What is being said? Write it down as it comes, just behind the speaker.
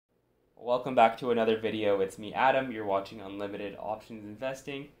Welcome back to another video. It's me, Adam. You're watching Unlimited Options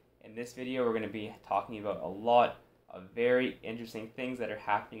Investing. In this video, we're going to be talking about a lot of very interesting things that are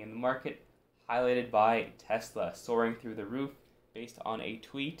happening in the market, highlighted by Tesla soaring through the roof based on a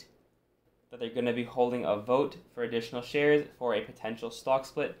tweet that they're going to be holding a vote for additional shares for a potential stock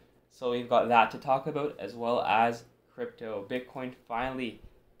split. So we've got that to talk about, as well as crypto. Bitcoin finally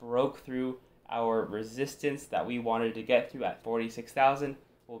broke through our resistance that we wanted to get through at 46,000.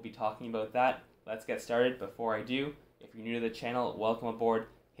 We'll be talking about that. Let's get started. Before I do, if you're new to the channel, welcome aboard.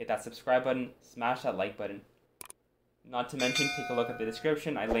 Hit that subscribe button, smash that like button. Not to mention, take a look at the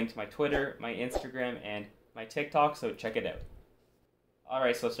description. I linked my Twitter, my Instagram, and my TikTok, so check it out.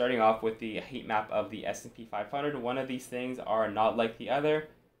 Alright, so starting off with the heat map of the S&P 500. One of these things are not like the other.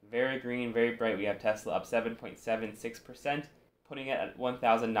 Very green, very bright. We have Tesla up 7.76%, putting it at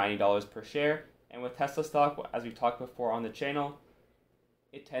 $1,090 per share. And with Tesla stock, as we've talked before on the channel,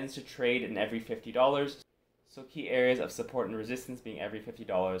 it tends to trade in every $50. So key areas of support and resistance being every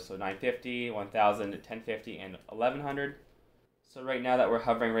 $50. So $950, $1,000, $1050, and $1,100. So right now that we're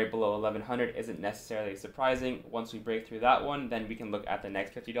hovering right below $1,100 isn't necessarily surprising. Once we break through that one, then we can look at the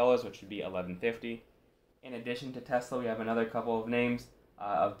next $50, which would be $1,150. In addition to Tesla, we have another couple of names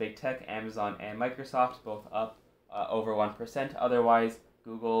of big tech, Amazon and Microsoft, both up over 1%. Otherwise,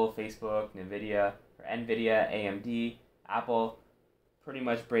 Google, Facebook, Nvidia, AMD, Apple, pretty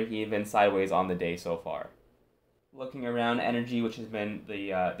much break even sideways on the day so far. Looking around, energy, which has been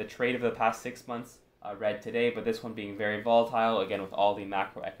the trade of the past 6 months, red today, but this one being very volatile, again with all the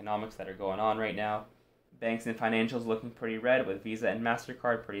macroeconomics that are going on right now. Banks and financials looking pretty red, with Visa and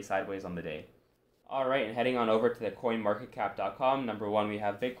MasterCard pretty sideways on the day. Alright, and heading on over to the coinmarketcap.com, number one, we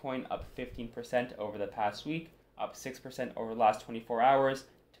have Bitcoin up 15% over the past week, up 6% over the last 24 hours,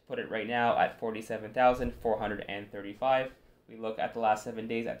 to put it right now at 47,435. We look at the last 7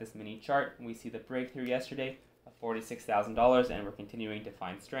 days at this mini chart, and we see the breakthrough yesterday of $46,000, and we're continuing to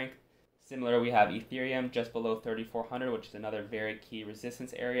find strength. Similar, we have Ethereum just below 3,400, which is another very key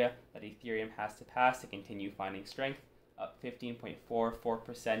resistance area that Ethereum has to pass to continue finding strength, up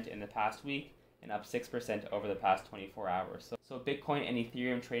 15.44% in the past week, and up 6% over the past 24 hours. So Bitcoin and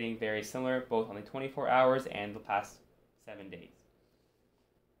Ethereum trading very similar, both on the 24 hours and the past 7 days.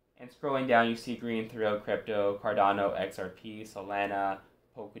 And scrolling down, you see green throughout crypto: Cardano, XRP, Solana,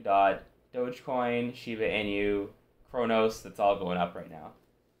 Polkadot, Dogecoin, Shiba Inu, Kronos. That's all going up right now.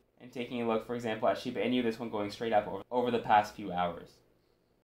 And taking a look, for example, at Shiba Inu, this one going straight up over the past few hours.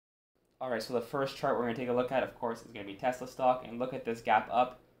 Alright, so the first chart we're going to take a look at, of course, is going to be Tesla stock. And look at this gap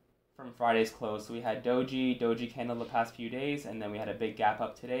up from Friday's close. So we had Doji candle the past few days, and then we had a big gap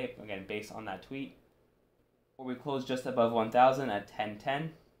up today, again, based on that tweet, where we closed just above 1,000 at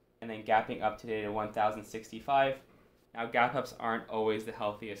 1010. And then gapping up today to 1,065. Now gap ups aren't always the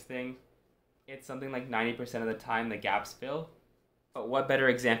healthiest thing. It's something like 90% of the time the gaps fill. But what better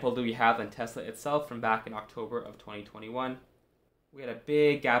example do we have than Tesla itself from back in October of 2021? We had a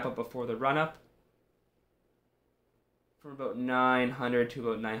big gap up before the run up from about 900 to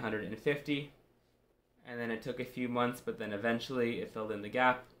about 950. And then it took a few months, but then eventually it filled in the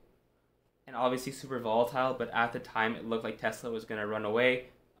gap. And obviously super volatile, but at the time it looked like Tesla was going to run away.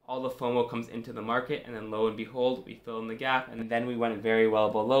 All the FOMO comes into the market, and then lo and behold, we fill in the gap, and then we went very well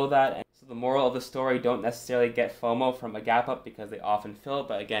below that. And so the moral of the story, don't necessarily get FOMO from a gap up because they often fill,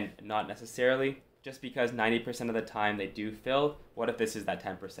 but again, not necessarily. Just because 90% of the time they do fill, what if this is that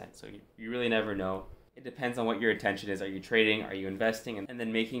 10%? So you really never know. It depends on what your intention is. Are you trading? Are you investing? And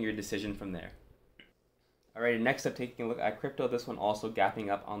then making your decision from there. Alright, next up, taking a look at crypto. This one also gapping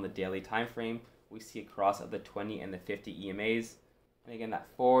up on the daily time frame. We see a cross of the 20 and the 50 EMAs. And again, that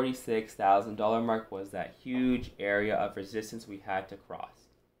 $46,000 mark was that huge area of resistance we had to cross.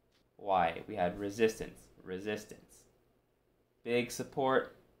 Why? We had resistance, big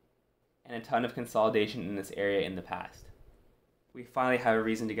support, and a ton of consolidation in this area in the past. We finally have a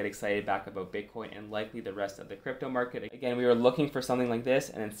reason to get excited back about Bitcoin and likely the rest of the crypto market. Again, we were looking for something like this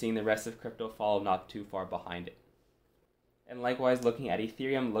and then seeing the rest of crypto follow not too far behind it. And likewise, looking at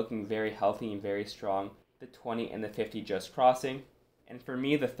Ethereum, looking very healthy and very strong. The 20 and the 50 just crossing. And for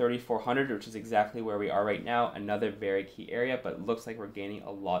me, the 3,400, which is exactly where we are right now, another very key area, but looks like we're gaining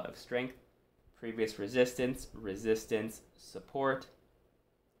a lot of strength. Previous resistance, support,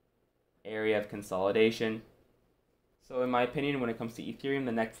 area of consolidation. So in my opinion, when it comes to Ethereum,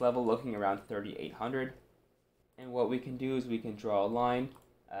 the next level looking around 3,800. And what we can do is we can draw a line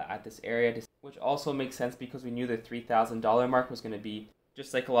at this area, which also makes sense because we knew the $3,000 mark was going to be just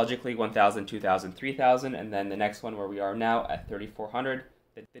psychologically 1,000, 2,000, 3,000, and then the next one where we are now at 3,400.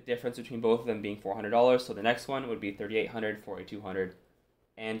 The difference between both of them being $400. So the next one would be 3,800, 4,200,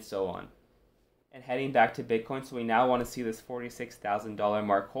 and so on. And heading back to Bitcoin, so we now want to see this $46,000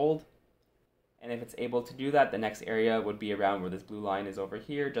 mark hold. And if it's able to do that, the next area would be around where this blue line is over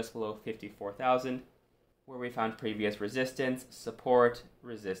here, just below 54,000, where we found previous resistance, support,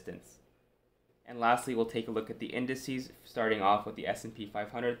 resistance. And lastly, we'll take a look at the indices, starting off with the S&P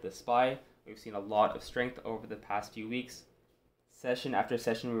 500, the SPY. We've seen a lot of strength over the past few weeks. Session after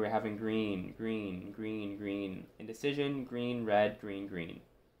session, we were having green, green, green, green, indecision, green, red, green, green.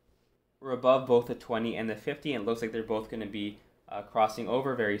 We're above both the 20 and the 50, and it looks like they're both going to be crossing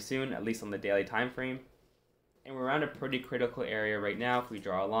over very soon, at least on the daily time frame. And we're around a pretty critical area right now if we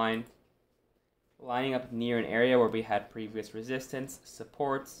draw a line. Lining up near an area where we had previous resistance,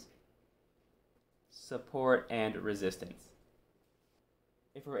 supports, support, and resistance.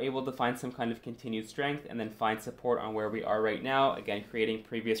 If we're able to find some kind of continued strength and then find support on where we are right now, again creating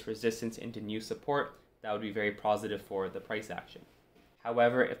previous resistance into new support, that would be very positive for the price action.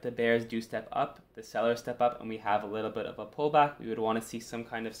 However, if the bears do step up, the sellers step up, and we have a little bit of a pullback, we would want to see some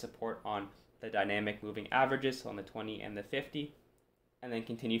kind of support on the dynamic moving averages, so on the 20 and the 50, and then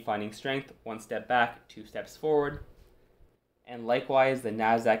continue finding strength, one step back, two steps forward. And likewise, the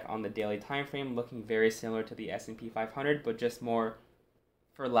Nasdaq on the daily time frame looking very similar to the S&P 500, but just more,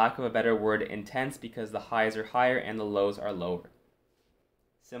 for lack of a better word, intense, because the highs are higher and the lows are lower.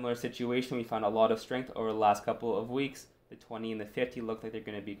 Similar situation, we found a lot of strength over the last couple of weeks. The 20 and the 50 look like they're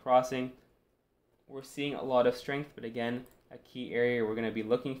going to be crossing. We're seeing a lot of strength, but again, a key area we're going to be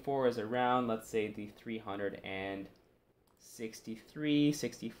looking for is around, let's say, the 363,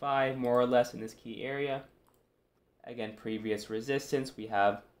 65, more or less in this key area. Again, previous resistance, we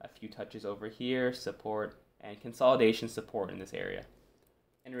have a few touches over here, support, and consolidation support in this area.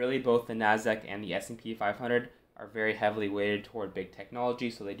 And really, both the Nasdaq and the S&P 500 are very heavily weighted toward big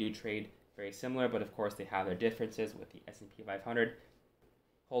technology, so they do trade very similar, but of course they have their differences, with the S&P 500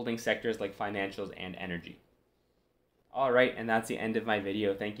 holding sectors like financials and energy. Alright, and that's the end of my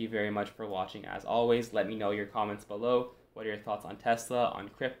video. Thank you very much for watching. As always, let me know your comments below. What are your thoughts on Tesla, on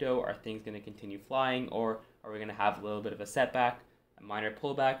crypto? Are things going to continue flying, or are we going to have a little bit of a setback, a minor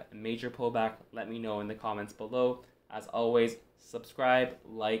pullback, a major pullback? Let me know in the comments below. As always, subscribe,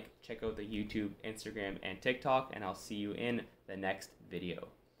 like, check out the YouTube, Instagram, and TikTok, and I'll see you in the next video.